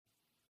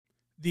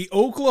The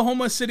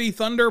Oklahoma City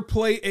Thunder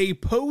play a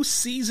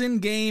postseason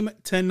game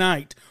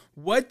tonight.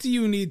 What do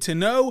you need to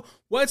know?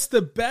 What's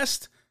the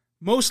best,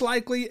 most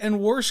likely, and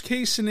worst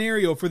case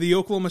scenario for the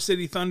Oklahoma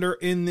City Thunder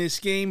in this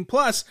game?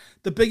 Plus,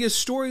 the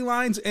biggest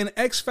storylines and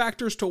X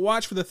factors to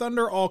watch for the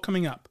Thunder all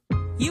coming up.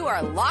 You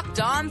are Locked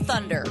On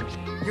Thunder,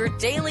 your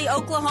daily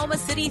Oklahoma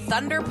City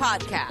Thunder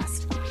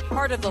podcast.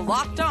 Part of the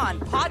Locked On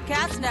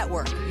Podcast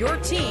Network, your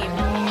team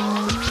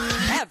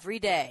every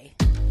day.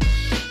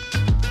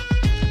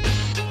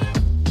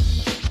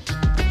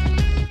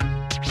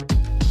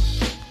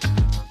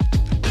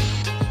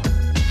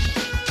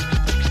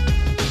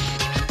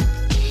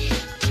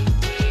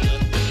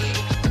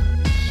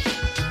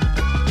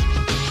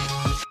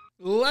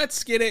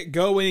 Let's get it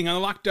going on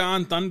the Locked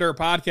On Thunder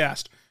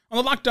podcast, on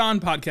the Locked On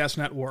Podcast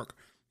Network,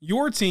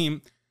 your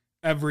team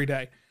every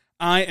day.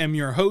 I am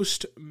your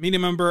host, media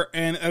member,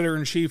 and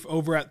editor-in-chief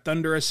over at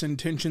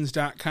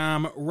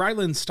thunderousintentions.com,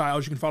 Rylan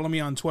Styles. You can follow me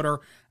on Twitter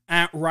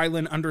at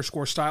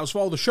Rylan_Styles.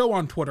 Follow the show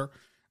on Twitter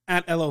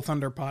at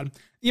LOThunderPod.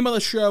 Email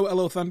the show,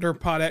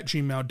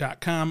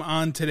 lothunderpod@gmail.com.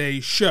 On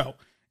today's show,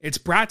 it's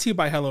brought to you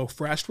by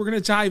HelloFresh. We're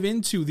going to dive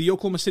into the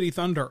Oklahoma City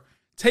Thunder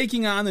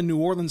taking on the New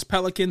Orleans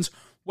Pelicans.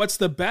 What's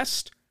the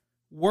best,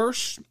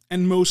 worst,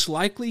 and most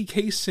likely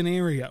case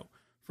scenario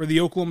for the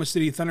Oklahoma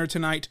City Thunder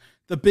tonight?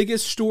 The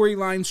biggest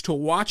storylines to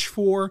watch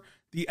for,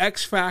 the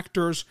X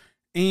factors,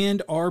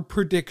 and our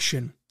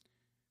prediction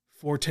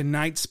for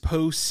tonight's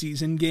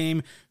postseason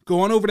game. Go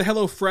on over to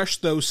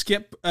HelloFresh, though.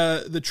 Skip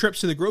the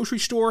trips to the grocery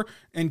store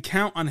and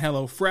count on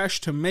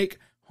HelloFresh to make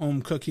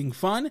home cooking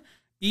fun,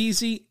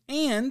 easy,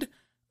 and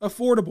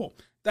affordable.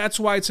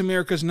 That's why it's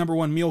America's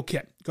 #1 meal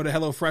kit. Go to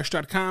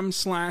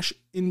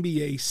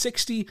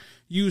HelloFresh.com/NBA60.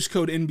 Use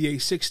code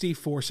NBA60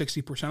 for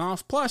 60%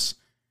 off, plus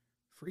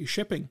free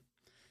shipping.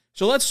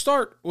 So let's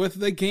start with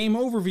the game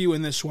overview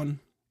in this one.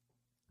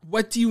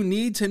 What do you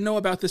need to know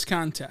about this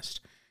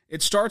contest?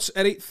 It starts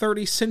at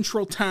 8:30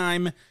 Central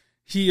Time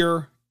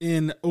here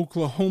in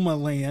Oklahoma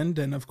land,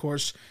 and of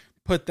course,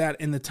 put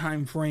that in the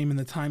time frame and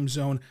the time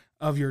zone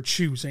of your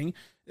choosing.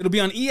 It'll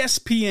be on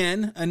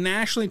ESPN, a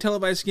nationally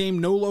televised game,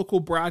 no local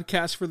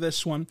broadcast for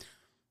this one.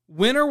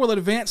 Winner will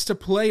advance to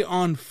play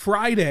on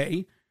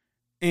Friday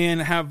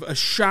and have a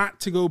shot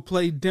to go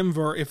play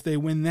Denver if they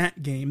win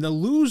that game. The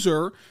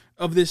loser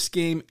of this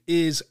game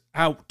is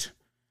out.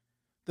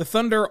 The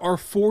Thunder are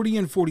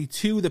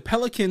 40-42. The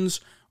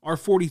Pelicans are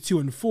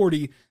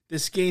 42-40.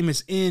 This game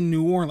is in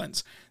New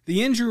Orleans.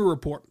 The injury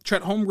report: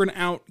 Chet Holmgren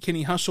out,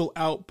 Kenny Hustle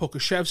out,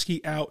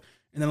 Pokusevski out,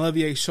 and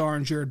Olivier Sarr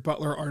and Jared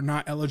Butler are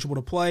not eligible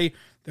to play.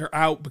 They're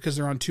out because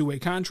they're on two-way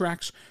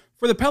contracts.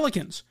 For the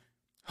Pelicans,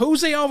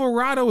 Jose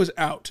Alvarado is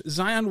out,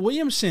 Zion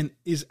Williamson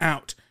is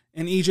out,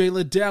 and EJ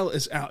Liddell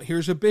is out.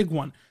 Here's a big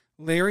one.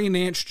 Larry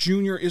Nance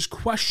Jr. is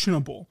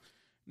questionable.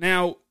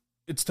 Now,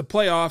 it's the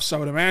playoffs, so I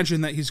would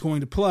imagine that he's going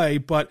to play,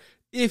 but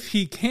if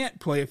he can't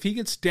play, if he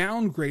gets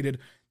downgraded,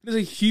 that is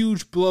a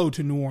huge blow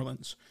to New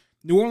Orleans.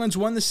 New Orleans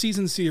won the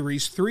season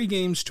series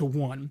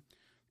 3-1.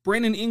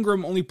 Brandon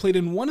Ingram only played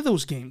in one of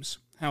those games,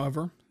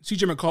 however.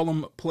 CJ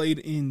McCollum played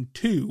in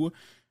 2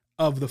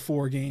 of the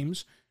 4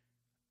 games.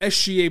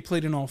 SGA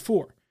played in all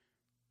 4.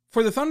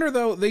 For the Thunder,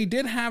 though, they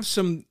did have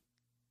some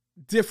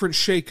different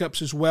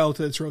shakeups as well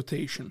to its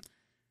rotation.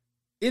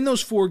 In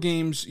those 4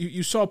 games,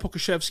 you saw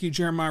Pokusevski,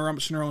 Jeremiah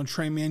Robinson-Earl, and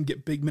Trey Mann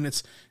get big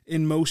minutes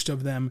in most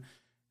of them.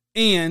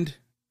 And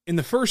in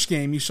the first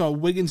game, you saw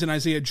Wiggins and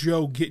Isaiah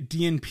Joe get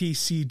DNP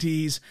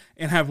CDs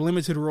and have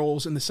limited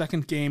roles in the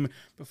second game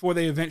before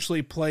they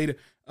eventually played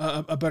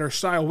a better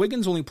style.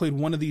 Wiggins only played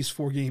one of these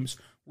 4 games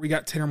where he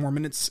got 10 or more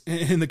minutes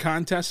in the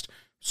contest.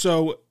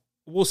 So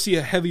we'll see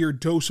a heavier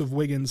dose of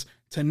Wiggins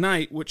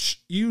tonight,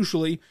 which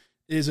usually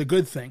is a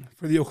good thing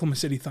for the Oklahoma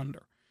City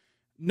Thunder.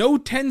 No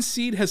 10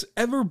 seed has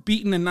ever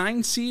beaten a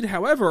 9 seed.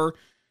 However,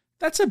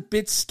 that's a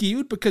bit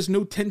skewed because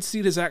no 10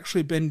 seed has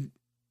actually been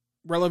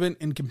relevant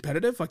and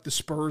competitive. Like the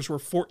Spurs were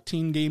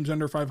 14 games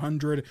under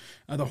 500.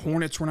 The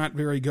Hornets were not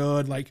very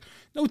good. Like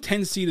no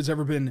 10 seed has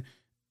ever been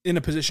in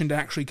a position to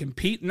actually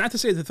compete. Not to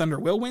say the Thunder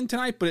will win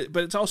tonight, but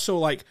it's also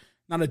like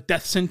not a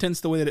death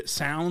sentence the way that it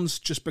sounds,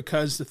 just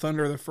because the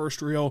Thunder are the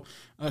first real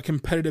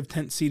competitive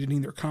 10th seed in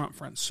either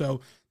conference.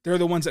 So they're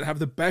the ones that have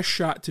the best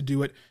shot to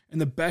do it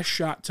and the best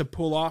shot to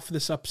pull off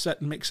this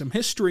upset and make some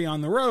history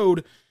on the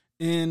road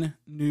in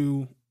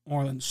New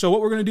Orleans. So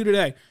what we're going to do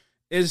today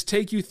is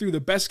take you through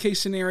the best case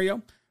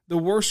scenario, the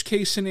worst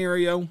case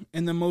scenario,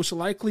 and the most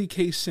likely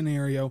case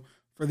scenario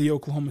for the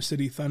Oklahoma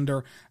City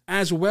Thunder,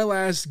 as well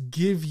as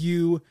give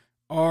you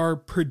our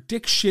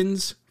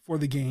predictions for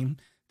the game,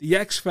 the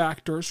X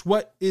factors,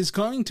 what is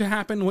going to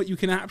happen, what you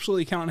can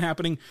absolutely count on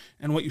happening,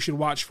 and what you should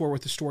watch for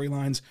with the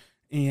storylines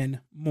and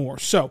more.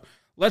 So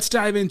let's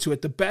dive into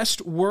it. The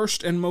best,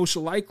 worst, and most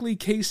likely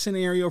case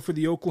scenario for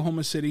the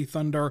Oklahoma City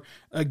Thunder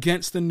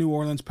against the New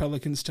Orleans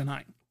Pelicans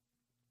tonight.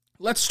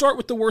 Let's start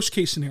with the worst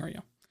case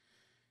scenario.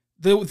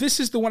 This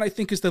is the one I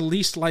think is the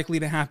least likely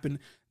to happen.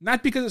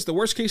 Not because it's the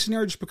worst case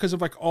scenario, just because of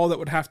like all that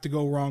would have to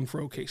go wrong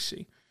for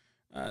OKC.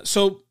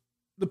 So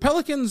the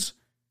Pelicans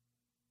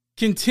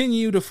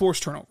continue to force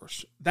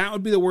turnovers. That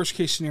would be the worst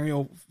case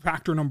scenario,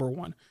 factor number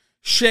one.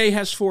 Shea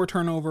has 4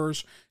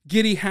 turnovers.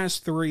 Giddey has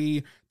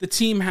 3. The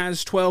team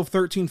has 12,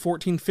 13,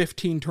 14,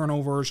 15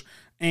 turnovers,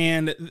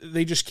 and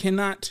they just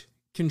cannot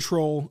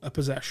control a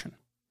possession.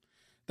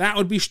 That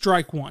would be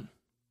strike one.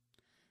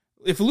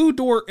 If Lou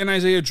Dort and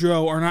Isaiah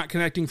Joe are not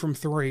connecting from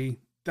 3,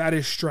 that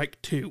is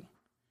strike 2.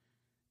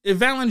 If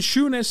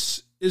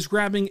Valanciunas is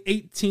grabbing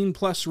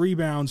 18-plus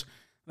rebounds,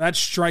 that's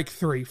strike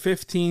 3.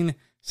 15,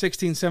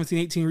 16, 17,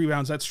 18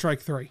 rebounds, that's strike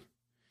 3.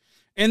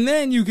 And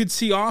then you could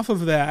see off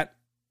of that,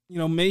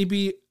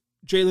 maybe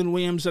Jalen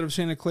Williams out of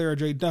Santa Clara,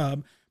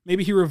 J-Dub,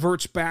 maybe he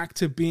reverts back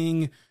to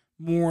being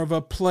more of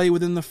a play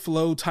within the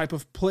flow type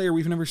of player.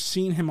 We've never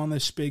seen him on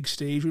this big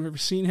stage. We've never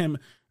seen him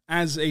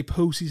as a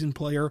postseason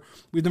player.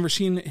 We've never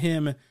seen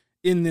him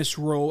in this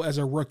role as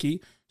a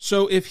rookie.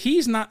 So if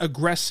he's not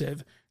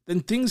aggressive, then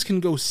things can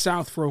go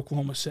south for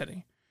Oklahoma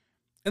City.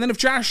 And then if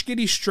Josh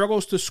Giddey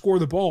struggles to score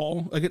the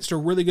ball against a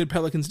really good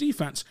Pelicans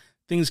defense,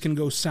 things can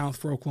go south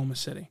for Oklahoma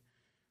City.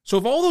 So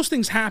if all those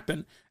things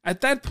happen,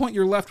 at that point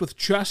you're left with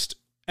just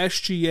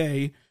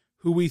SGA,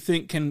 who we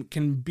think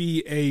can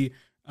be a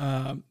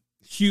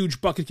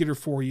huge bucket getter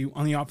for you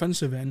on the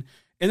offensive end.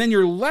 And then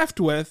you're left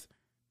with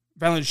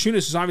Valanciunas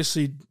is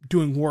obviously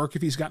doing work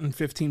if he's gotten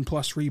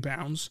 15-plus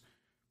rebounds.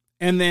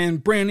 And then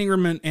Brandon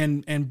Ingram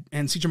and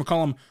CJ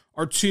McCollum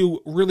are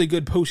 2 really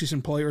good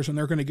postseason players, and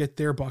they're going to get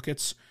their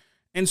buckets.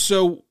 And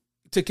so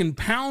to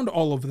compound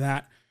all of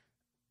that,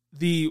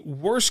 the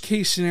worst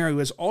case scenario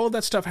is all of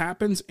that stuff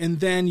happens, and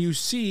then you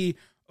see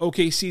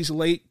OKC's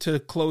late to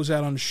close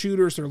out on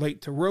shooters. They're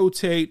late to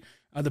rotate.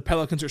 The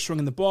Pelicans are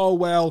swinging the ball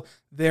well.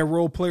 Their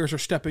role players are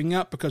stepping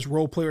up because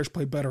role players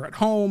play better at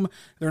home.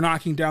 They're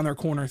knocking down their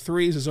corner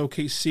threes as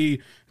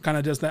OKC kind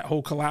of does that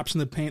whole collapse in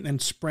the paint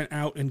and sprint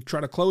out and try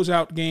to close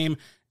out game,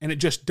 and it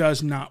just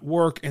does not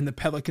work, and the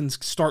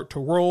Pelicans start to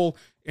roll.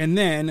 And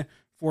then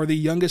for the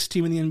youngest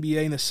team in the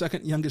NBA and the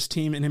second youngest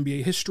team in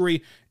NBA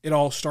history, it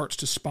all starts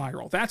to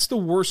spiral. That's the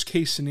worst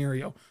case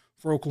scenario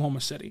for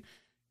Oklahoma City.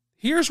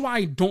 Here's why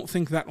I don't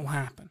think that will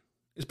happen.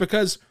 It's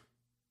because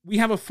we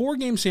have a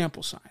 4-game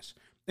sample size.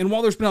 And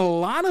while there's been a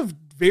lot of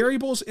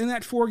variables in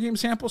that 4-game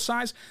sample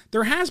size,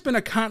 there has been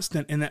a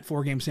constant in that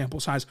 4-game sample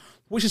size,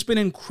 which has been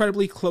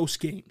incredibly close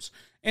games.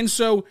 And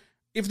so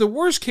if the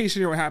worst case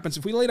scenario happens,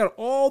 if we laid out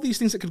all these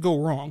things that could go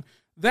wrong,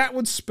 that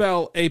would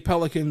spell a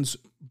Pelicans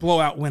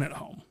blowout win at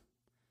home.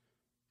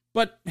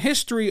 But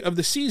history of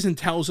the season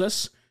tells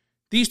us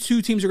these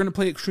 2 teams are going to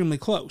play extremely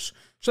close.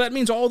 So that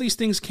means all these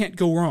things can't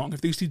go wrong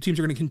if these 2 teams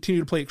are going to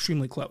continue to play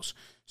extremely close.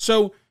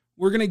 So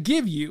we're going to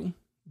give you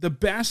the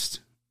best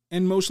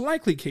and most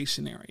likely case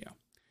scenario.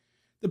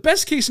 The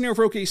best case scenario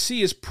for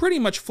OKC is pretty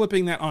much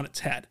flipping that on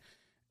its head.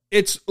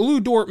 It's Lou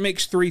Dort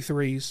makes 3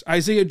 threes,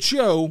 Isaiah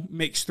Joe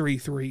makes 3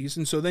 threes,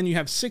 and so then you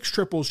have 6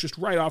 triples just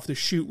right off the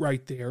shoot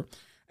right there.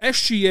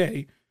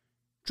 SGA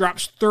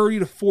drops 30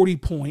 to 40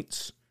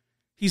 points.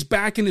 He's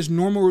back in his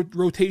normal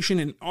rotation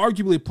and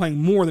arguably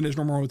playing more than his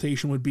normal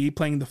rotation would be,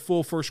 playing the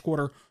full first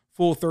quarter,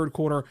 full third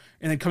quarter,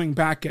 and then coming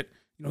back at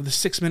the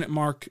 6-minute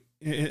mark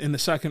in the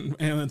second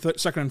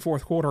and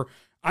fourth quarter.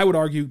 I would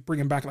argue bring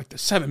him back like the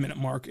 7-minute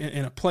mark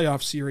in a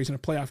playoff series, in a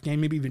playoff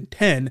game, maybe even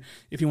 10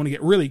 if you want to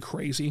get really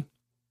crazy.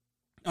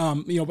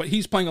 But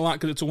he's playing a lot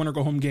because it's a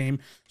winner-go-home game,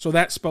 so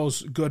that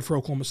spells good for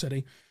Oklahoma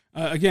City.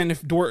 Again,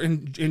 if Dort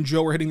and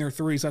Joe are hitting their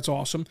threes, that's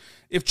awesome.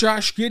 If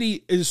Josh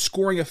Giddey is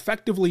scoring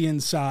effectively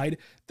inside,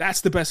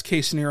 that's the best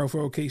case scenario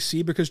for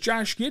OKC because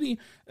Josh Giddey,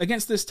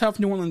 against this tough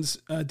New Orleans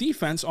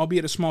defense,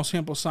 albeit a small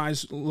sample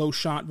size, low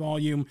shot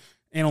volume,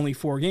 and only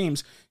 4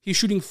 games, he's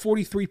shooting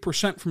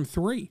 43% from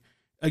 3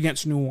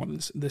 against New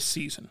Orleans this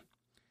season.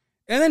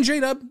 And then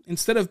J-Dub,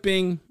 instead of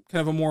being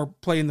kind of a more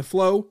play in the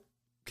flow,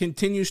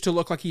 continues to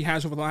look like he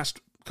has over the last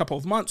couple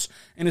of months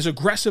and is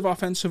aggressive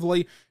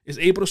offensively, is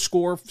able to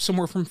score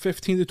somewhere from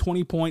 15 to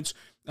 20 points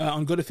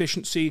on good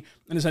efficiency,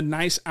 and is a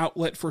nice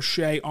outlet for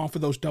Shea off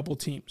of those double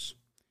teams.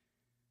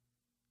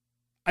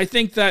 I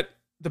think that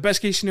the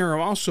best case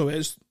scenario also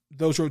is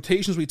those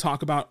rotations we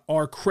talk about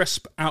are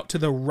crisp out to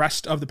the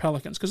rest of the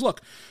Pelicans. Because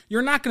look,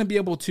 you're not going to be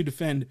able to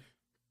defend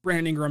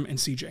Brandon Ingram and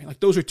CJ. Like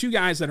those are 2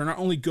 guys that are not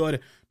only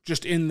good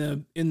just in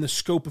the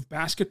scope of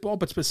basketball,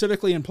 but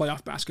specifically in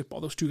playoff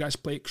basketball. Those 2 guys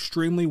play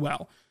extremely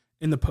well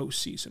in the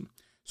postseason.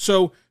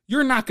 So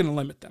you're not going to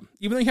limit them.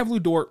 Even though you have Lou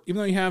Dort, even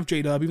though you have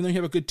J-Dub, even though you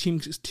have a good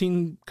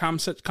team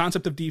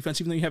concept of defense,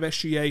 even though you have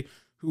SGA,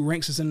 who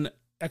ranks as an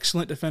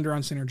excellent defender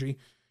on synergy,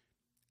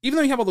 even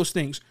though you have all those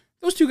things,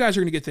 those 2 guys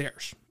are going to get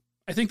theirs.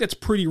 I think that's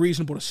pretty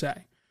reasonable to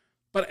say.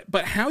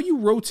 But how you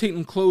rotate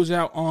and close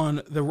out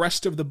on the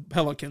rest of the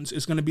Pelicans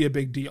is going to be a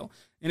big deal.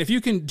 And if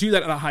you can do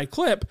that at a high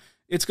clip,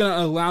 it's going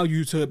to allow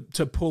you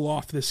to pull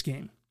off this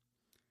game.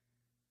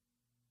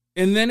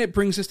 And then it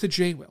brings us to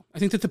J-Will. I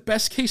think that the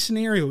best case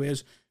scenario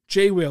is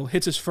J-Will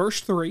hits his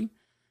first 3,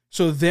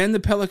 so then the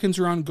Pelicans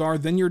are on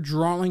guard, then you're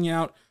drawing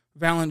out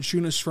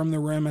Valanciunas from the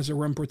rim as a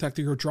rim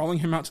protector, you're drawing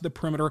him out to the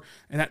perimeter,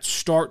 and that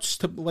starts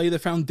to lay the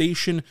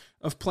foundation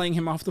of playing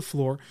him off the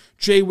floor.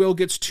 J-Will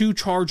gets 2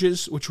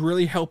 charges, which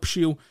really helps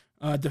you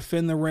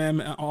defend the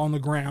rim on the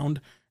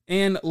ground,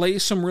 and lay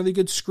some really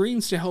good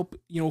screens to help,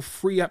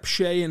 free up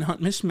Shea and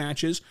Hunt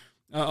mismatches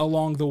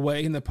along the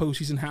way in the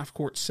postseason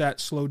half-court set,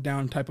 slowed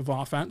down type of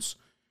offense.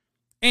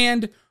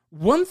 And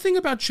one thing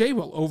about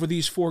J-Will over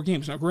these 4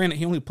 games, now granted,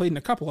 he only played in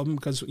a couple of them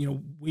because,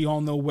 we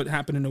all know what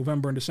happened in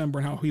November and December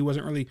and how he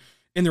wasn't really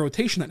in the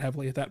rotation that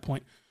heavily at that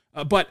point.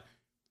 But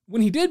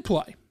when he did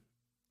play,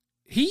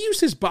 he used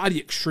his body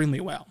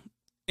extremely well.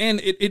 And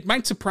it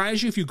might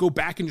surprise you if you go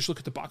back and just look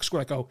at the box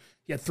score, like, oh,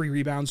 he had 3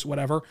 rebounds,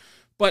 whatever.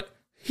 But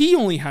he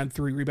only had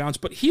 3 rebounds,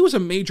 but he was a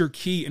major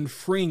key in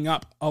freeing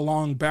up a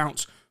long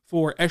bounce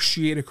for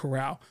SGA to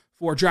corral,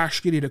 for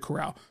Josh Giddey to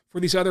corral,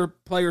 for these other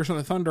players on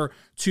the Thunder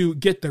to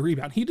get the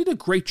rebound. He did a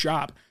great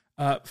job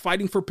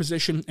fighting for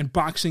position and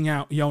boxing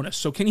out Jonas.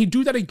 So can he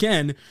do that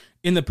again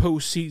in the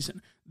postseason?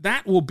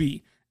 That will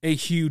be a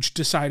huge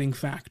deciding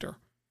factor.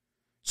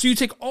 So you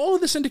take all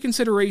of this into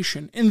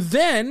consideration, and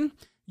then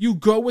you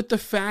go with the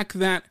fact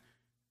that,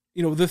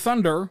 the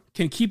Thunder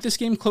can keep this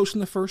game close in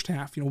the first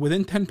half,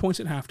 within 10 points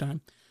at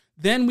halftime.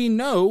 Then we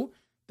know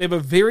they have a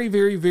very,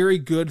 very, very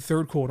good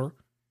third quarter.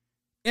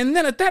 And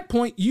then at that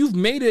point, you've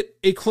made it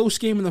a close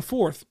game in the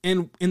fourth.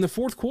 And in the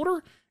fourth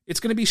quarter, it's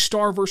going to be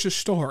star versus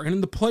star. And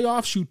in the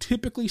playoffs, you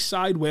typically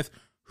side with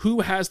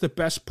who has the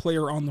best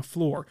player on the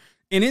floor.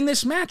 And in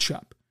this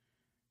matchup,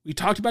 we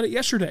talked about it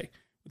yesterday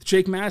with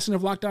Jake Madison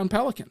of Lockdown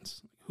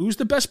Pelicans. Who's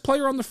the best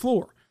player on the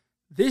floor?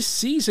 This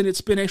season,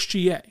 it's been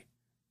SGA.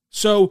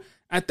 So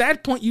at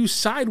that point, you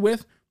side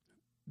with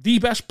the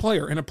best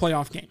player in a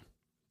playoff game.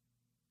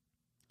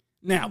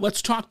 Now,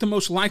 let's talk the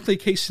most likely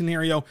case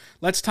scenario.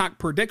 Let's talk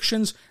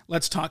predictions.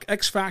 Let's talk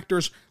X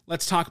factors.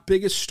 Let's talk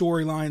biggest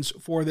storylines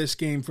for this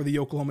game for the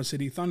Oklahoma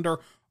City Thunder,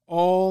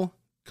 all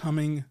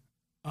coming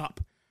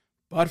up.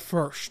 But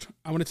first,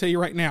 I want to tell you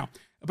right now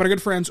about our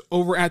good friends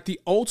over at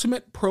the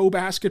Ultimate Pro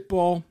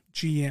Basketball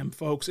GM,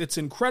 folks. It's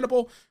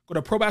incredible. Go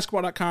to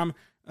probasketball.com,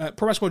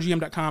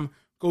 probasketballgm.com,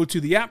 go to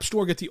the App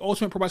Store, get the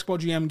Ultimate Pro Basketball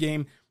GM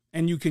game,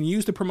 and you can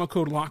use the promo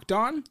code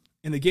LOCKEDON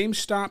in the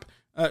GameStop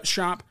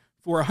shop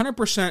for a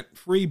 100%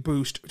 free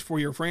boost for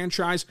your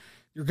franchise.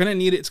 You're going to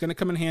need it. It's going to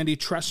come in handy.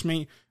 Trust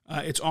me.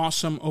 It's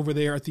awesome over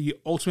there at the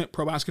Ultimate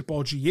Pro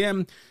Basketball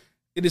GM.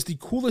 It is the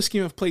coolest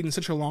game I've played in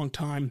such a long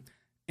time.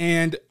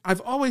 And I've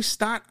always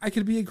thought I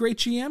could be a great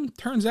GM.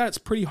 Turns out it's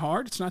pretty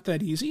hard. It's not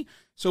that easy.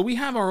 So we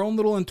have our own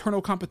little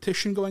internal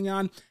competition going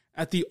on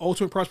at the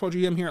Ultimate Pro Basketball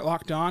GM here at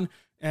Locked On.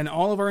 And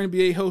all of our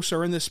NBA hosts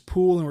are in this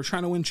pool, and we're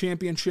trying to win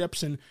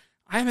championships. And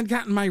I haven't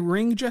gotten my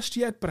ring just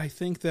yet, but I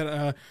think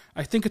that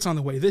it's on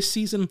the way. This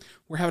season,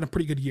 we're having a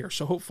pretty good year.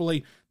 So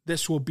hopefully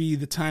this will be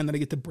the time that I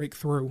get to break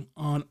through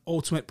on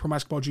Ultimate Pro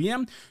Basketball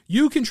GM.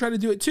 You can try to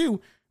do it too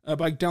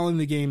by downloading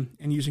the game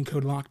and using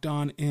code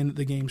LOCKEDON in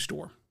the game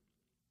store.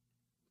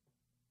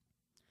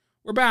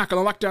 We're back on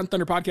the Locked On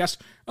Thunder podcast,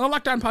 on the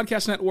Locked On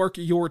Podcast Network,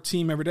 your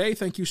team every day.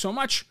 Thank you so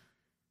much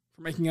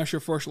for making us your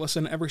first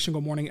listen every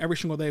single morning, every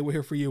single day. We're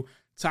here for you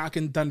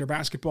talking Thunder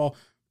basketball.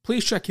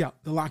 Please check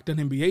out the Locked On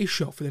NBA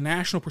show for the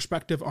national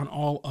perspective on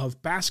all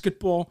of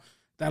basketball.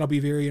 That'll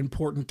be very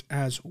important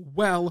as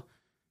well.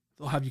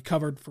 They'll have you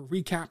covered for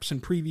recaps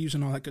and previews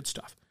and all that good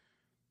stuff.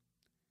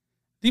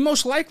 The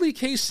most likely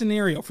case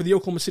scenario for the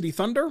Oklahoma City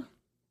Thunder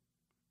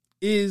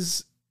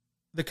is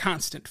the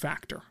constant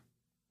factor.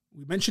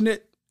 We mentioned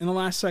it in the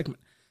last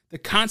segment. The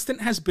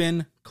constant has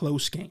been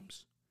close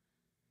games.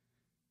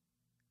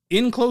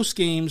 In close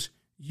games,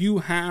 you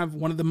have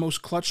one of the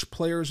most clutch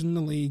players in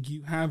the league.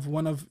 You have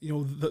one of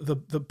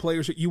the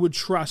players that you would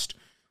trust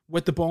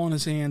with the ball in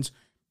his hands.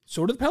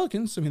 So do the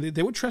Pelicans. I mean,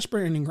 they would trust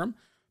Brandon Ingram.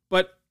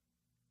 But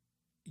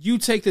you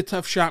take the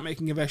tough shot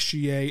making of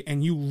SGA,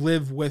 and you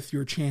live with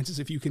your chances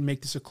if you can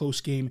make this a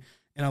close game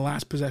in a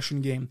last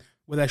possession game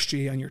with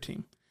SGA on your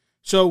team.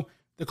 So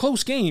the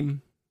close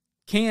game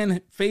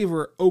can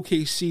favor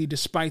OKC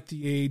despite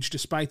the age,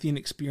 despite the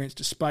inexperience,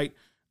 despite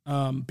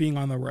being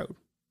on the road.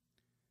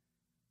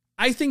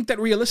 I think that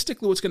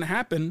realistically what's going to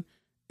happen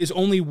is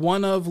only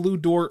one of Lou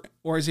Dort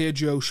or Isaiah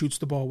Joe shoots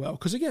the ball well.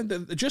 Because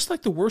again, just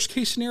like the worst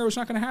case scenario is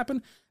not going to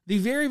happen, the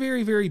very,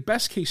 very, very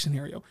best case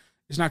scenario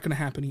is not going to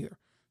happen either.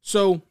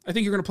 So I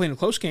think you're going to play in a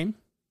close game.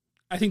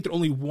 I think that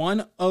only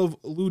one of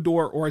Lou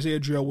Dort or Isaiah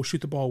Joe will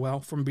shoot the ball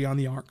well from beyond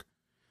the arc.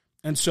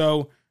 And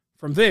so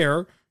from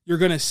there, you're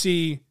going to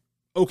see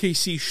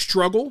OKC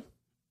struggle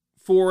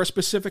for a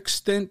specific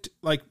stint,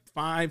 like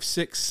 5,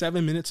 6,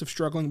 7 minutes of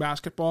struggling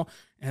basketball,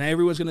 and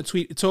everyone's going to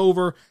tweet, it's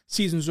over,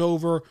 season's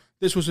over,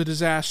 this was a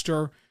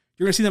disaster.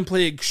 You're going to see them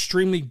play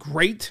extremely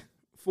great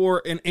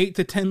for an 8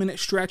 to 10 minute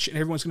stretch, and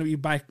everyone's going to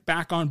be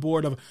back on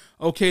board of,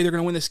 okay, they're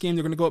going to win this game,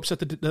 they're going to go upset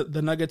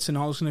the Nuggets, and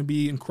all is going to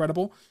be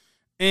incredible.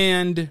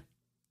 And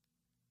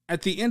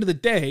at the end of the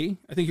day,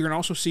 I think you're going to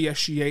also see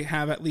SGA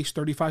have at least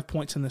 35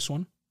 points in this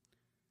one.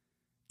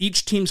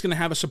 Each team's going to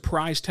have a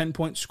surprise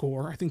 10-point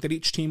score. I think that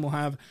each team will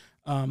have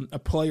a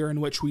player in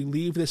which we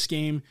leave this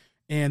game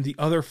and the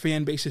other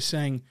fan base is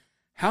saying,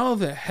 how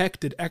the heck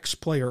did X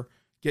player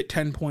get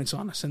 10 points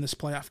on us in this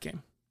playoff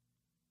game?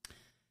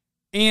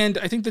 And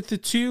I think that the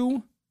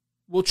two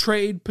will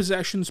trade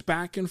possessions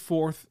back and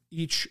forth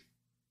each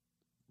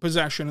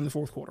possession in the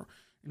fourth quarter.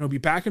 It'll be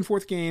back and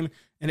forth game,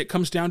 and it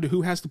comes down to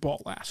who has the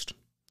ball last.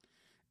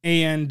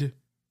 And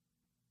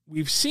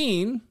we've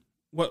seen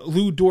what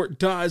Lou Dort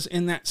does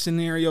in that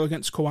scenario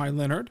against Kawhi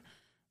Leonard.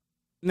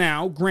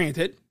 Now,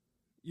 granted,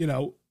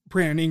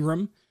 Brandon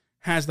Ingram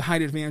has the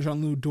height advantage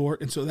on Lou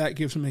Dort, and so that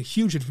gives him a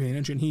huge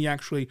advantage, and he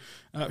actually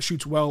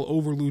shoots well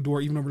over Lou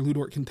Dort, even over Lou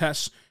Dort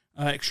contests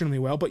extremely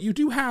well. But you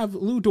do have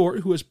Lou Dort,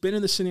 who has been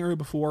in the scenario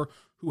before,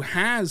 who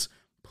has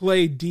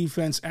played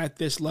defense at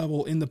this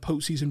level in the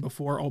postseason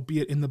before,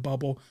 albeit in the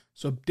bubble,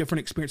 so different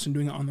experience than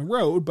doing it on the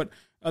road. But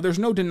there's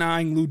no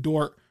denying Lou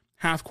Dort,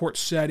 half-court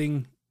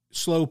setting,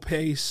 slow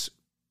pace,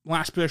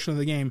 last possession of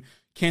the game,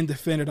 can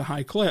defend at a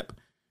high clip.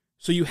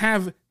 So you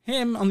have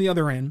him on the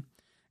other end,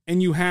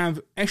 and you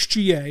have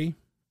SGA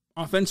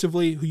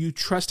offensively, who you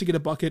trust to get a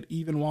bucket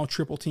even while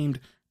triple-teamed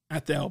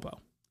at the elbow.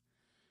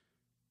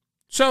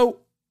 So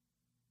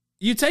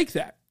you take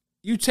that.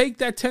 You take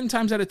that 10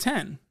 times out of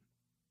 10.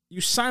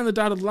 You sign the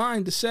dotted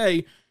line to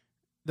say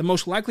the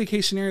most likely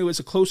case scenario is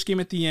a close game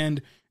at the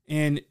end,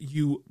 and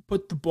you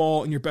put the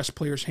ball in your best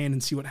player's hand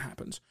and see what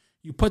happens.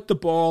 You put the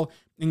ball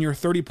in your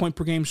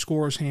 30-point-per-game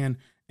scorer's hand,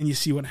 and you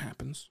see what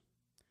happens.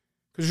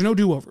 Because there's no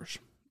do-overs.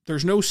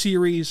 There's no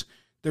series.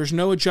 There's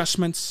no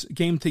adjustments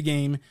game to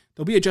game.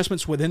 There'll be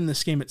adjustments within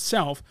this game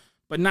itself,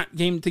 but not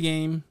game to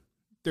game.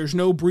 There's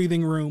no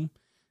breathing room.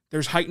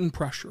 There's heightened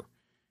pressure.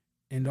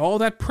 And all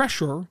that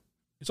pressure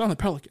is on the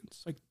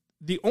Pelicans. Like,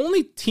 the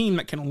only team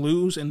that can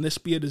lose and this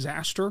be a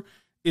disaster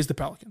is the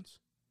Pelicans.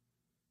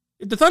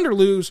 If the Thunder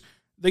lose,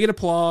 they get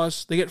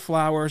applause, they get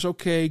flowers.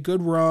 Okay,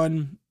 good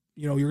run.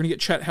 You're going to get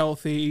Chet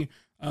healthy.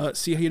 Let's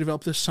see how you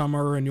develop this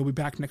summer, and you'll be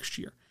back next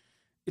year.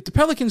 If the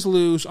Pelicans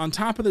lose, on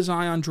top of the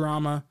Zion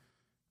drama,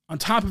 on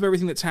top of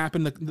everything that's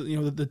happened,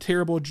 the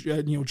terrible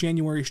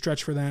January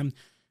stretch for them,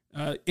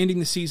 ending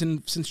the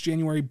season since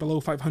January below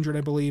 500,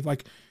 I believe.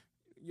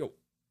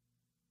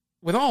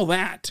 With all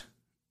that,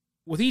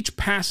 with each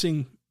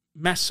passing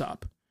mess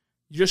up,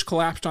 you just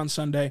collapsed on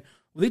Sunday.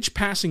 With each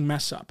passing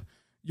mess up,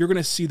 you're going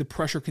to see the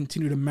pressure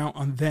continue to mount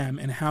on them,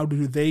 and how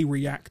do they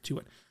react to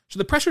it? So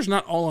the pressure's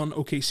not all on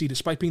OKC,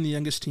 despite being the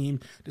youngest team,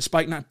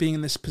 despite not being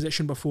in this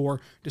position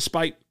before,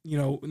 despite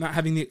not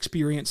having the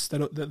experience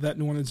that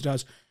New Orleans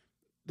does.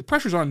 The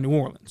pressure's on New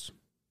Orleans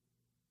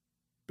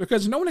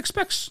because no one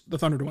expects the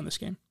Thunder to win this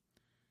game.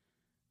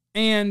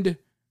 And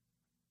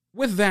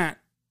with that,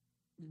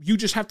 you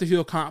just have to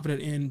feel confident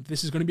in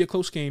this is going to be a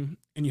close game,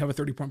 and you have a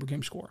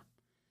 30-point-per-game score.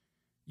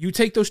 You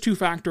take those two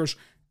factors,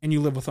 and you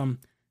live with them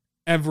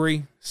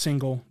every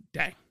single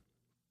day.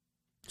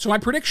 So my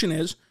prediction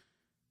is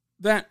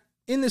that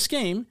in this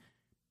game,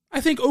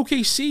 I think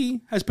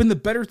OKC has been the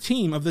better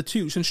team of the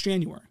two since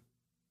January,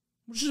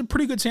 which is a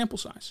pretty good sample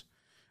size.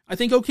 I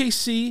think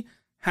OKC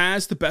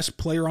has the best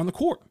player on the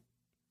court.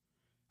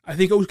 I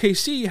think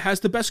OKC has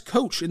the best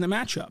coach in the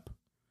matchup.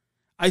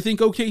 I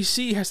think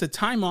OKC has the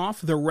time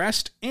off, the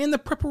rest, and the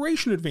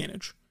preparation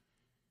advantage.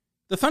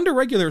 The Thunder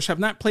regulars have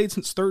not played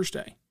since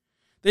Thursday.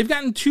 They've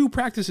gotten 2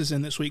 practices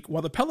in this week,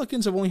 while the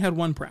Pelicans have only had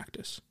 1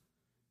 practice.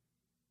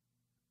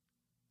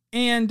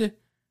 And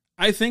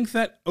I think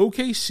that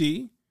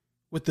OKC,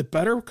 with the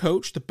better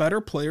coach, the better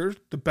players,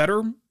 the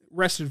better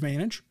rest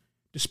advantage,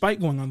 despite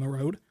going on the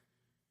road,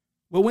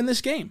 will win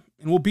this game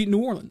and will beat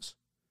New Orleans.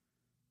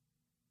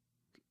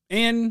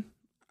 And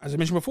as I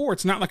mentioned before,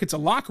 it's not like it's a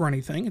lock or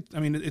anything.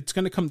 It's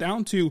going to come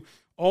down to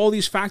all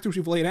these factors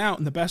we've laid out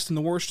and the best and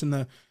the worst and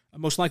the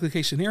most likely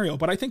case scenario.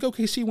 But I think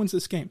OKC wins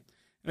this game.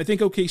 And I think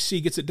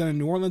OKC gets it done in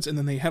New Orleans, and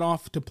then they head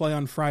off to play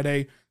on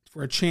Friday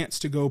for a chance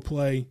to go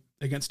play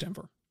against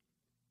Denver.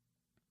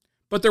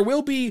 But there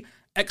will be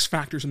X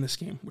factors in this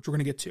game, which we're going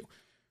to get to.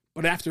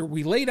 But after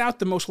we laid out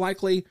the most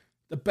likely,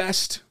 the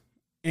best,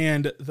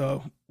 and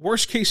the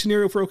worst case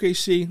scenario for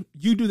OKC,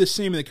 you do the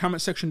same in the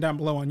comment section down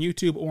below on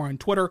YouTube or on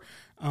Twitter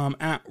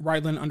at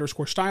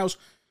Rydland_Styles.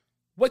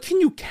 What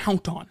can you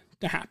count on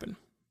to happen?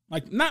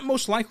 Like, not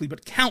most likely,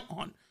 but count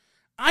on.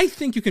 I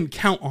think you can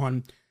count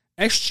on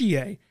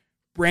SGA,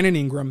 Brandon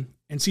Ingram,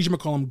 and CJ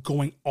McCollum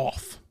going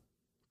off.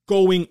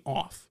 Going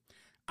off.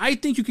 I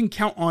think you can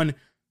count on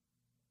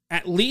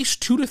at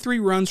least 2 to 3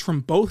 runs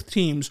from both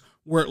teams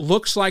where it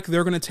looks like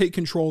they're going to take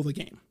control of the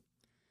game.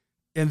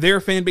 And their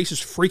fan base is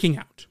freaking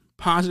out,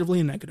 positively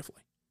and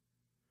negatively.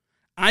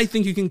 I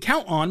think you can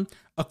count on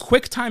a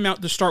quick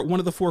timeout to start one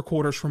of the 4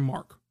 quarters from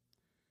Mark.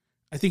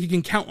 I think you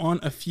can count on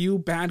a few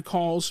bad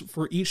calls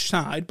for each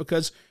side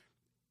because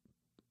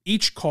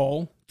each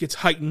call gets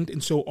heightened,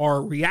 and so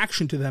our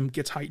reaction to them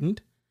gets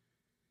heightened.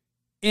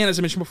 And as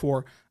I mentioned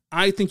before,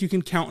 I think you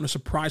can count on a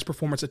surprise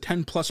performance, a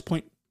 10-plus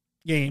point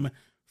game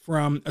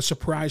from a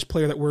surprise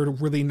player that we're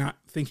really not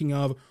thinking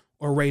of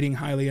or rating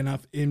highly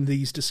enough in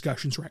these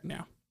discussions right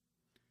now.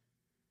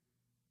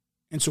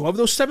 And so of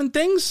those 7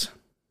 things,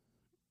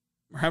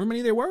 or however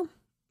many they were,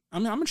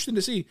 I'm interested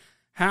to see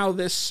how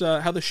this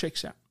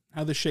shakes out.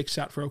 How this shakes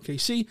out for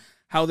OKC,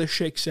 how this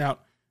shakes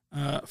out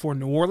for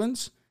New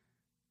Orleans.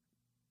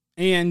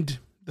 And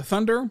the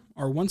Thunder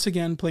are once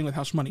again playing with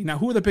house money. Now,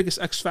 who are the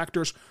biggest X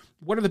factors?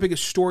 What are the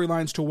biggest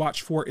storylines to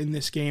watch for in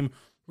this game?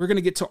 We're going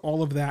to get to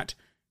all of that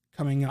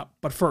coming up.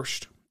 But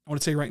first, I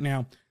want to say right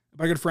now,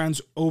 my good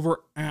friends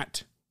over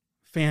at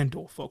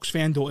FanDuel, folks.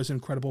 FanDuel is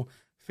incredible.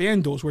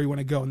 FanDuel is where you want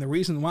to go. And the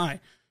reason why I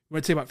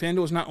want to say about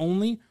FanDuel is not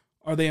only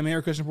are they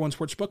America's #1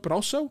 sports book, but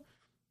also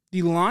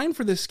the line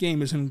for this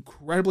game is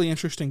incredibly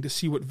interesting to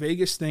see what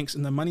Vegas thinks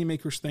and the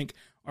moneymakers think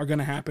are going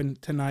to happen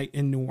tonight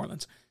in New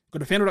Orleans. Go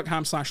to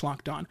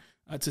FanDuel.com/lockedon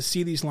to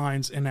see these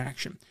lines in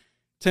action.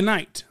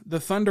 Tonight, the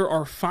Thunder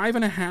are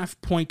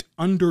 5.5-point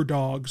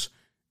underdogs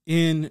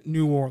in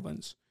New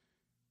Orleans.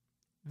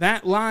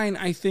 That line,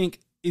 I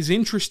think, is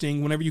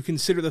interesting whenever you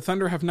consider the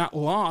Thunder have not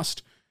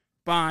lost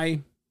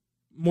by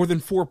more than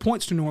 4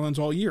 points to New Orleans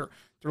all year.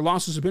 Their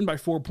losses have been by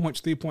 4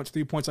 points, 3 points,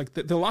 3 points. Like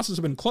the losses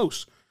have been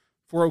close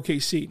for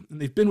OKC, and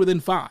they've been within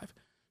 5.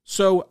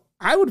 So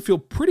I would feel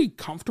pretty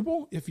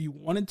comfortable if you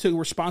wanted to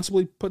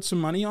responsibly put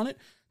some money on it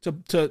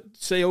to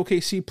say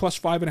OKC plus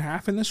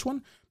 5.5 in this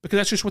one, because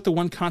that's just what the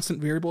one constant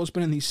variable has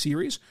been in these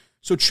series.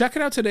 So check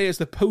it out today as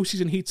the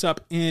postseason heats up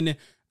in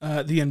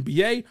the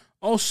NBA.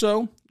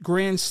 Also,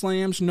 grand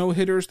slams,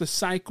 no-hitters, the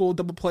cycle,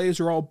 double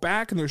plays are all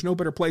back, and there's no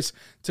better place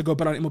to go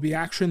bet on MLB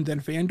action than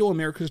FanDuel,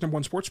 America's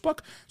 #1 sportsbook.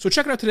 So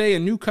check it out today,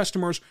 and new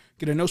customers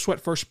get a no-sweat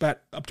first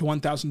bet up to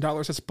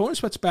 $1,000. That's bonus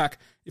bets back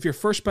if your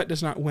first bet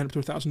does not win up to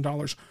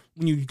 $1,000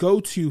 when you go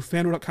to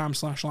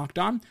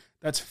FanDuel.com/lockedon.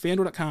 That's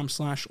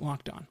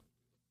FanDuel.com/lockedon.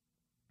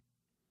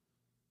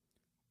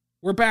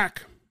 We're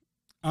back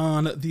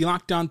on the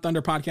Locked On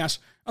Thunder podcast,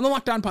 on the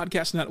Locked On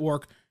Podcast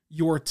Network,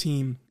 your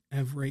team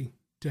every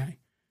day.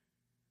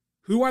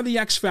 Who are the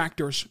X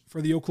factors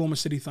for the Oklahoma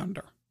City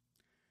Thunder?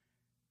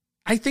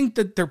 I think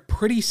that they're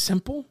pretty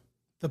simple.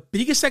 The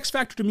biggest X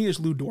factor to me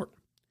is Lou Dort.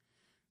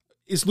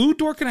 Is Lou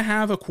Dort going to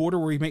have a quarter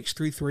where he makes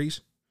 3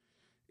 threes?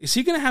 Is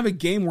he going to have a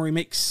game where he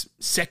makes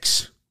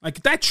 6?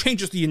 Like, that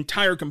changes the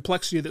entire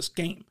complexity of this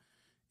game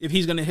if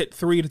he's going to hit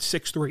 3 to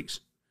 6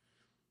 threes.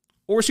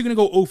 Or is he going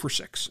to go 0 for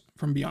 6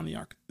 from beyond the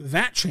arc?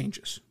 That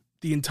changes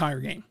the entire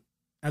game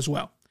as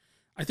well.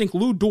 I think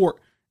Lou Dort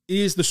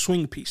is the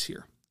swing piece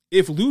here.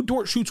 If Lou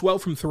Dort shoots well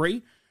from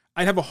 3,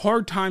 I'd have a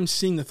hard time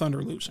seeing the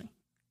Thunder losing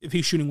if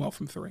he's shooting well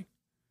from 3.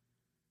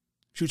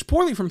 Shoots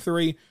poorly from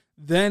 3,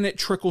 then it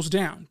trickles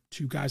down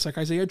to guys like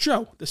Isaiah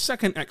Joe, the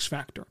second X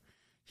factor.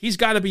 He's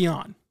got to be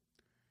on.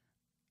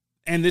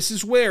 And this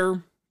is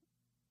where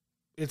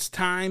it's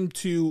time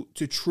to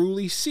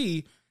truly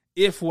see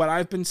if what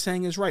I've been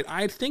saying is right.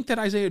 I think that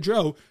Isaiah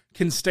Joe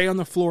can stay on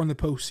the floor in the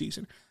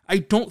postseason. I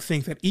don't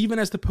think that even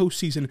as the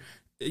postseason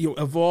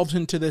evolves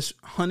into this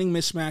hunting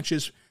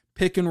mismatches,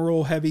 pick and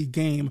roll heavy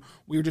game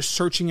where you're just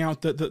searching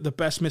out the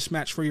best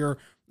mismatch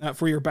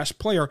for your best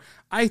player.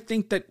 I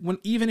think that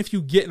even if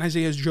you get an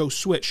Isaiah Joe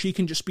switch, he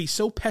can just be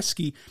so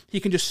pesky, he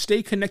can just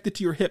stay connected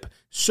to your hip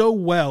so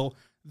well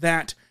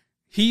that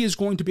he is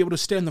going to be able to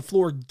stay on the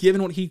floor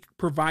given what he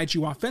provides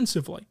you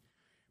offensively.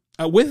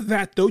 With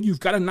that, though, you've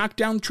got to knock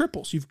down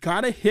triples. You've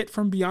got to hit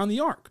from beyond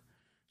the arc.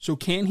 So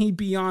can he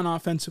be on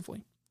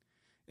offensively?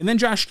 And then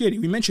Josh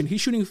Giddey, we mentioned,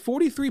 he's shooting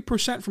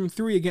 43% from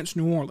 3 against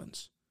New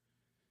Orleans.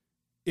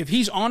 If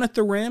he's on at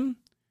the rim,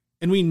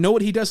 and we know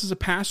what he does as a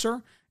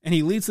passer, and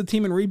he leads the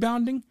team in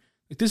rebounding,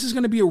 this is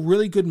going to be a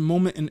really good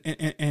moment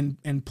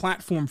and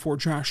platform for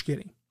Josh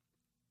Giddey.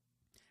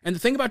 And the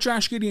thing about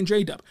Josh Giddey and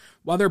J-Dub,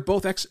 while they're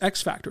both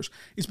X factors,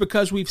 is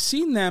because we've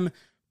seen them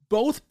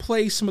both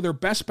play some of their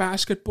best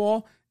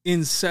basketball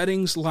in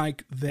settings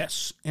like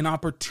this, in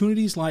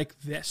opportunities like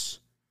this,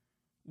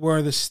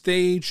 where the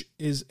stage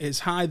is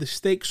high, the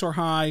stakes are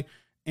high,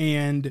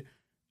 and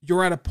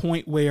you're at a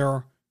point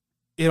where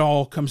it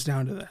all comes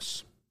down to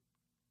this.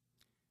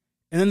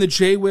 And then the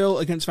J. Will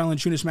against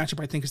Valanciunas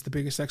matchup, I think, is the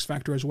biggest X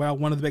factor as well,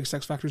 one of the biggest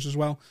X factors as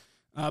well,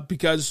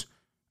 because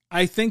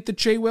I think that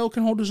J. Will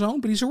can hold his own,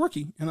 but he's a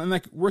rookie. And then,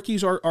 like,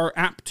 rookies are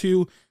apt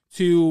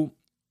to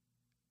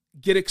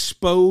get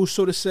exposed,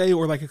 so to say,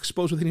 or like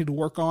expose what they need to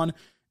work on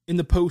in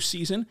the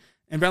postseason.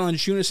 And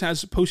Valanciunas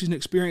has postseason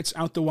experience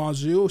out the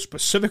wazoo,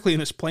 specifically in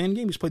this play-in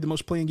game. He's played the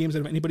most play-in games out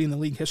of anybody in the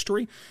league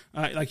history.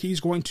 Like, he's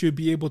going to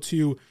be able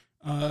to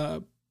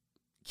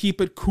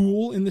keep it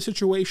cool in the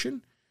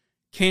situation.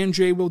 Can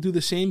J. Will do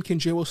the same? Can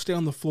J. Will stay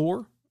on the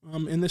floor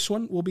in this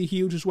one? Will be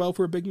huge as well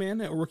for a big man,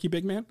 a rookie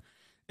big man.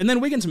 And then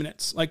Wiggins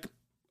minutes. Like,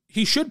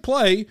 he should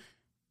play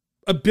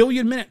 1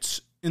 billion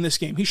minutes in this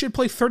game. He should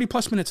play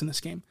 30-plus minutes in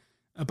this game.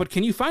 But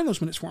can you find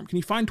those minutes for him? Can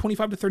you find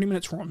 25 to 30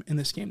 minutes for him in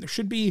this game? There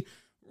should be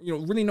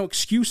really no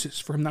excuses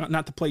for him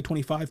not to play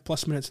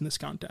 25-plus minutes in this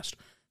contest.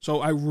 So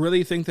I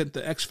really think that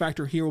the X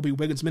factor here will be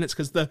Wiggins minutes,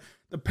 because the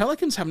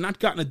Pelicans have not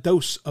gotten a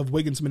dose of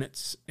Wiggins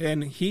minutes.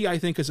 And he, I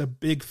think, is a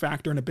big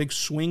factor and a big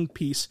swing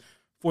piece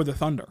for the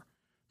Thunder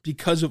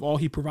because of all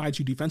he provides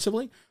you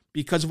defensively,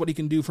 because of what he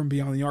can do from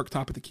beyond the arc,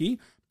 top of the key,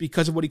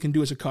 because of what he can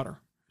do as a cutter.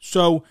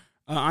 So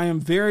I am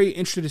very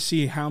interested to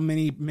see how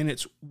many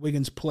minutes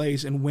Wiggins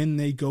plays and when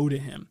they go to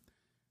him,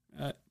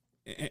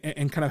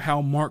 and kind of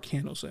how Mark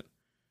handles it.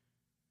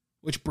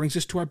 Which brings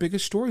us to our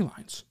biggest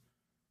storylines.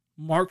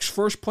 Mark's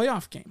first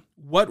playoff game.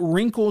 What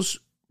wrinkles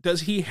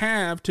does he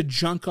have to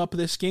junk up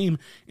this game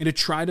and to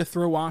try to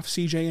throw off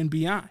CJ and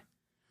BI?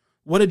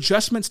 What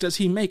adjustments does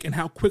he make, and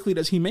how quickly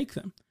does he make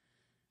them?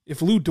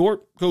 If Lou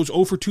Dort goes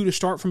 0 for 2 to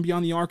start from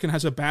beyond the arc and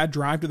has a bad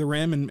drive to the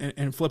rim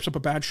and flips up a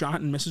bad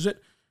shot and misses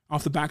it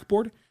off the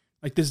backboard,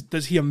 like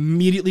does he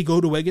immediately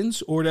go to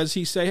Wiggins, or does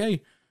he say,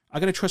 hey, I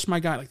got to trust my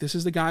guy. Like, this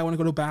is the guy I want to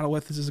go to battle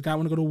with. This is the guy I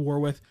want to go to war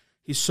with.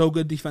 He's so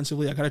good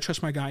defensively. I got to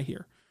trust my guy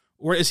here.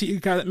 Or is he a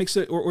guy that makes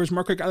it, or is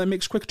Mark a guy that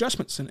makes quick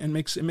adjustments and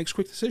makes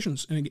quick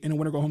decisions in a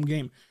win-or-go-home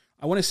game?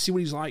 I want to see what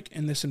he's like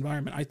in this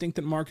environment. I think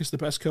that Mark is the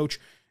best coach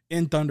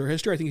in Thunder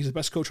history. I think he's the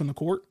best coach on the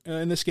court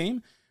in this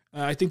game.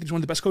 I think he's one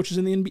of the best coaches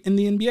in the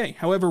NBA.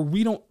 However,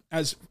 we don't,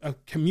 as a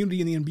community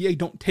in the NBA,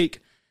 don't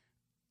take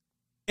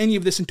any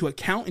of this into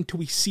account until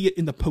we see it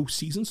in the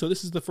postseason. So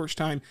this is the first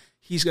time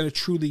he's going to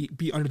truly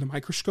be under the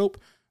microscope,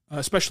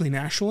 especially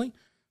nationally,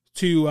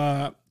 to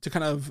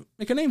kind of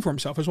make a name for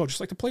himself as well, just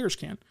like the players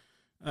can.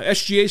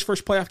 SGA's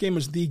first playoff game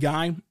was the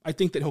guy. I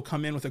think that he'll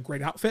come in with a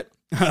great outfit.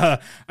 I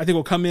think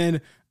he'll come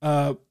in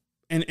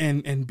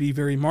and be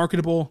very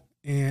marketable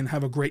and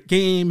have a great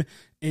game.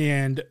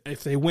 And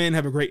if they win,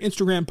 have a great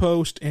Instagram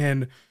post.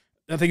 And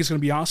I think it's going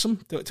to be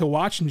awesome to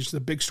watch and just a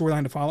big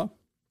storyline to follow.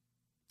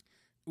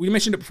 We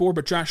mentioned it before,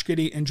 but Josh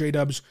Giddey and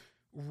J-Dub's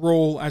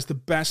role as the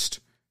best,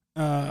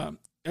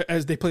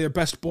 as they play their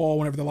best ball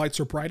whenever the lights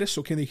are brightest.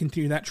 So can they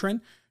continue that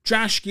trend?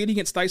 Josh Giddey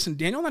against Dyson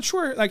Daniel. I'm not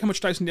sure how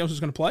much Dyson Daniels is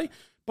going to play,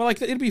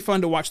 but it'd be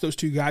fun to watch those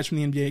two guys from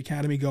the NBA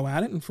Academy go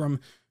at it and from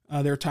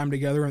their time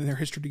together and their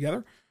history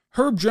together.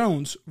 Herb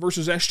Jones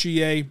versus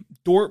SGA,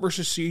 Dort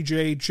versus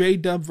CJ,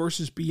 J-Dub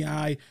versus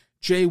BI,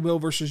 J. Will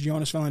versus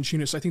Jonas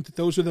Valanciunas. I think that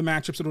those are the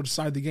matchups that will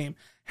decide the game.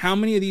 How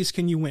many of these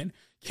can you win?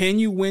 Can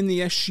you win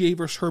the SGA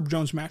versus Herb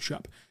Jones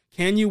matchup?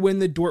 Can you win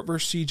the Dort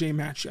versus CJ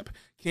matchup?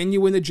 Can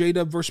you win the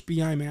J-Dub versus BI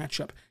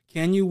matchup?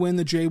 Can you win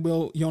the J.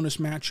 Will Jonas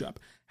matchup?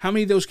 How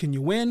many of those can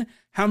you win?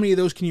 How many of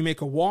those can you make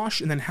a wash?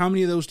 And then how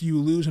many of those do you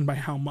lose and by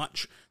how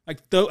much? I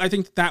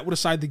think that will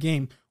decide the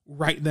game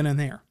right then and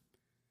there.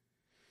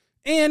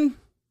 And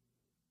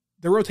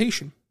the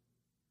rotation.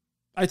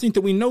 I think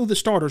that we know the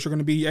starters are going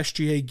to be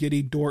SGA,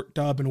 Giddey, Dort,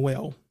 Dub, and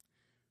Will.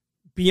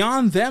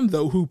 Beyond them,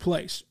 though, who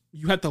plays?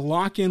 You have to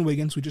lock in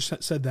Wiggins. We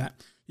just said that.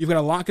 You've got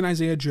to lock in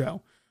Isaiah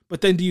Joe.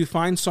 But then do you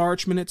find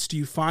Saric minutes? Do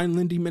you find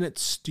Lindy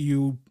minutes? Do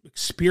you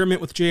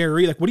experiment with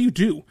JRE? What do you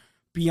do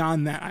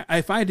beyond that?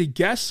 If I had to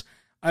guess,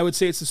 I would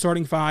say it's the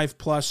starting five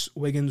plus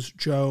Wiggins,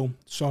 Joe,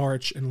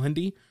 Saric, and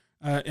Lindy.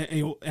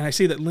 And I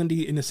say that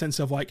Lindy in the sense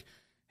of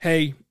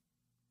hey,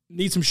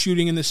 need some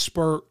shooting in this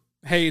spurt.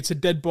 Hey, it's a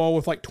dead ball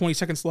with 20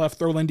 seconds left.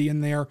 Throw Lindy in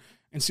there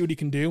and see what he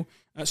can do.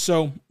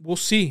 So we'll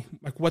see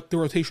what the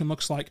rotation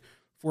looks like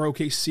for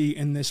OKC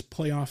in this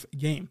playoff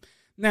game.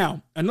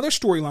 Now, another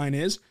storyline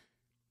is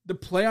the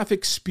playoff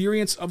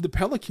experience of the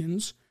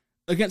Pelicans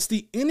against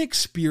the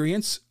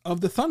inexperience of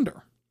the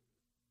Thunder.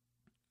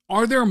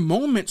 Are there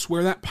moments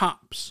where that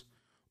pops?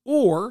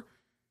 Or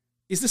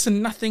is this a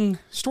nothing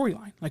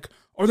storyline?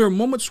 Are there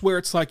moments where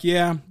it's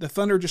the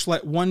Thunder just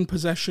let one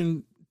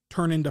possession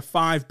turn into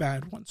 5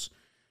 bad ones,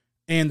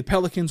 and the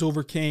Pelicans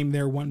overcame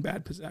their one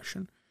bad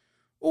possession?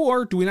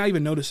 Or do we not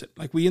even notice it?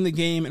 We in the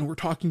game and we're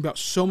talking about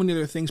so many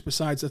other things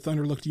besides the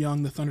Thunder looked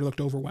young, the Thunder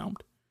looked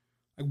overwhelmed.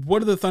 What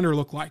do the Thunder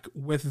look like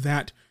with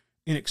that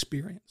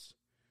inexperience?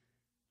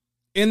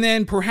 And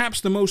then perhaps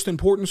the most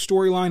important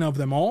storyline of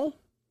them all,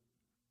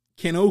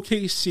 can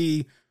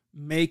OKC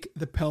make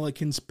the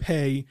Pelicans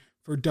pay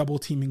for double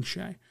teaming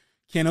Shai?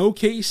 Can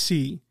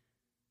OKC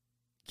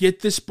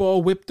get this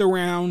ball whipped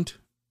around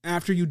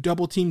after you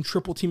double team,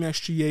 triple team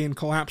SGA and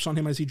collapse on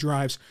him as he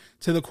drives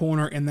to the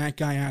corner and that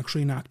guy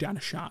actually knocked down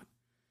a shot?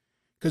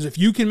 Because if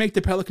you can make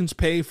the Pelicans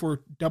pay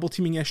for double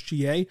teaming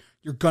SGA,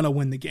 you're going to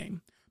win the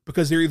game.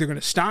 Because they're either going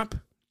to stop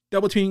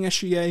double teaming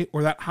SGA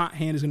or that hot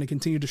hand is going to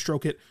continue to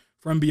stroke it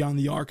from beyond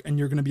the arc and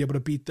you're going to be able to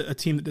beat a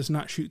team that does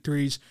not shoot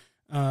threes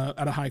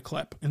at a high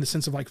clip in the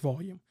sense of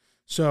volume.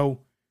 So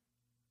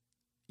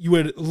you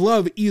would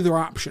love either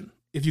option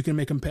if you can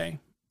make them pay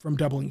from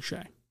doubling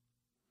Shai.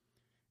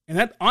 And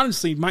that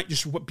honestly might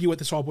just be what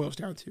this all boils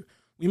down to.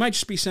 We might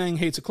just be saying,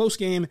 hey, it's a close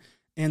game,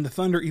 and the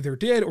Thunder either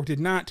did or did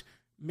not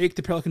make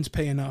the Pelicans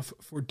pay enough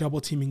for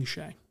double teaming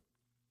Shai.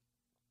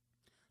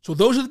 So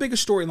those are the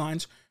biggest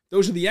storylines.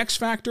 Those are the X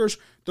factors.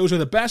 Those are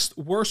the best,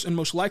 worst, and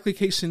most likely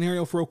case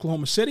scenario for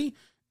Oklahoma City.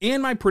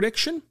 And my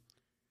prediction,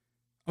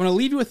 I'm going to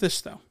leave you with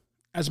this, though.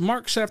 As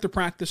Mark said after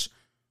practice,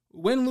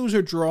 win, lose,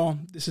 or draw,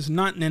 this is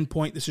not an end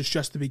point. This is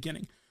just the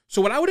beginning.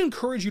 So what I would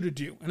encourage you to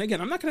do, and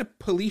again, I'm not going to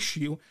police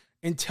you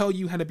and tell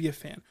you how to be a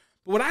fan,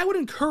 but what I would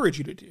encourage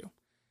you to do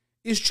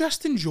is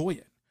just enjoy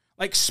it.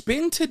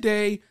 Spend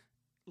today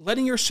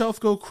letting yourself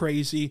go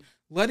crazy,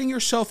 letting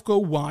yourself go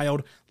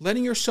wild,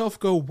 letting yourself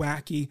go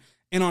wacky,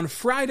 and on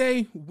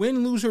Friday,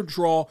 win, lose, or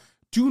draw,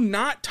 do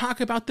not talk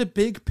about the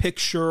big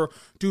picture.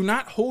 Do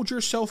not hold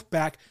yourself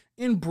back.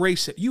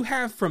 Embrace it. You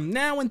have from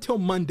now until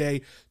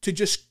Monday to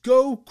just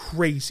go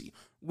crazy.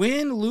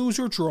 Win, lose,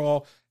 or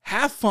draw.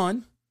 Have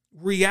fun.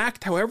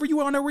 React however you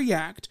want to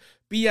react.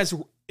 Be as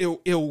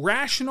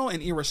irrational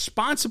and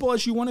irresponsible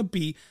as you want to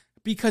be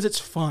because it's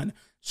fun.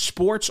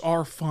 Sports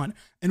are fun.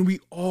 And we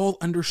all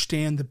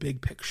understand the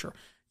big picture.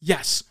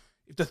 Yes,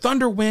 If the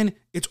Thunder win,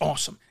 it's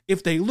awesome.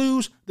 If they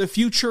lose, the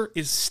future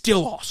is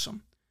still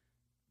awesome.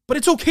 But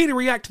it's okay to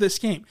react to this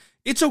game.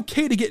 It's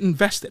okay to get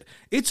invested.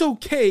 It's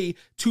okay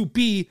to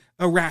be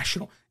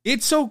irrational.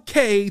 It's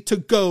okay to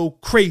go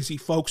crazy,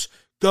 folks.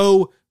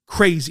 Go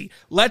crazy.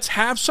 Let's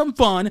have some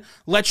fun.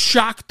 Let's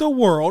shock the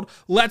world.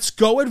 Let's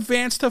go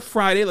advance to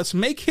Friday. Let's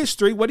make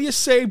history. What do you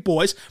say,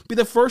 boys? Be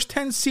the first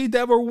 10 seed to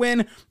ever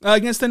win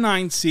against the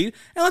 9 seed.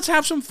 And let's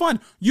have some fun.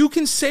 You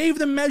can save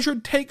the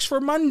measured takes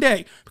for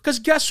Monday. Because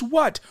guess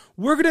what?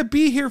 We're going to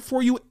be here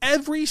for you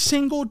every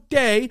single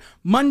day,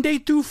 Monday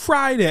through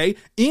Friday,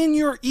 in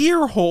your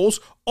ear holes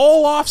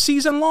all off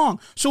season long.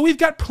 So we've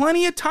got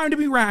plenty of time to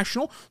be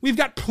rational. We've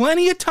got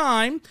plenty of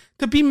time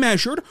to be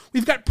measured.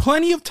 We've got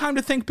plenty of time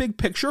to think big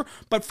picture.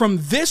 But from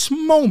this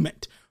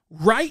moment,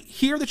 right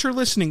here that you're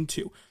listening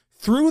to,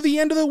 through the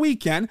end of the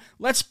weekend,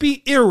 let's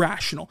be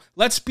irrational.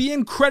 Let's be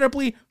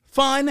incredibly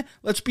fun.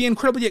 Let's be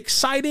incredibly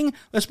exciting.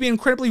 Let's be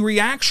incredibly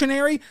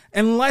reactionary.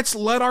 And let's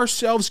let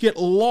ourselves get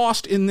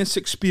lost in this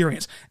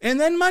experience. And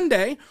then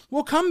Monday,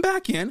 we'll come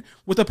back in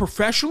with a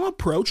professional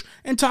approach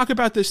and talk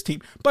about this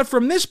team. But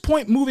from this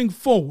point moving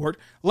forward,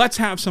 let's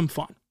have some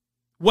fun.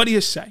 What do you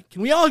say?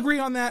 Can we all agree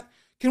on that?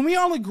 Can we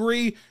all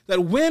agree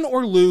that win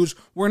or lose,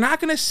 we're not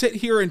going to sit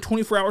here in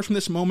 24 hours from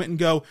this moment and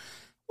go,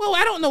 well,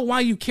 I don't know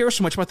why you care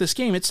so much about this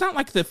game. It's not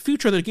like the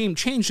future of the game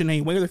changed in any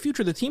way or the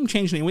future of the team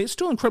changed in any way. It's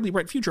still an incredibly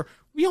bright future.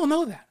 We all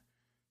know that.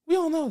 We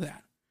all know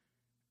that.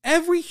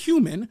 Every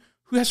human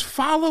who has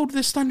followed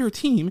this Thunder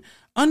team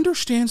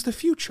understands the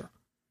future.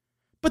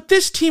 But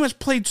this team has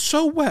played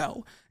so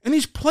well, and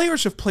these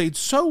players have played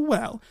so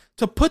well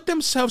to put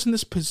themselves in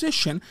this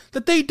position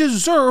that they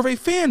deserve a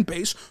fan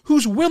base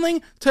who's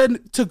willing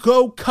to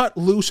go cut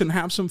loose and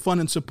have some fun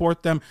and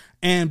support them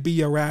and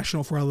be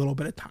irrational for a little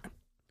bit of time.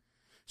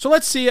 So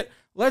let's see it.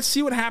 Let's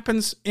see what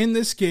happens in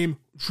this game.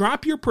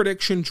 Drop your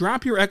prediction,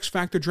 drop your X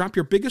Factor, drop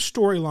your biggest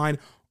storyline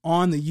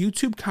on the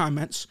YouTube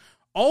comments.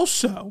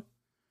 Also,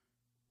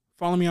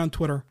 follow me on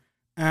Twitter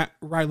at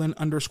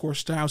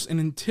Rylan_Styles. And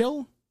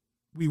until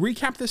we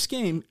recap this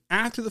game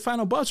after the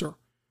final buzzer,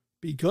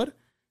 be good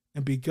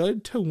and be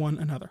good to one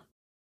another.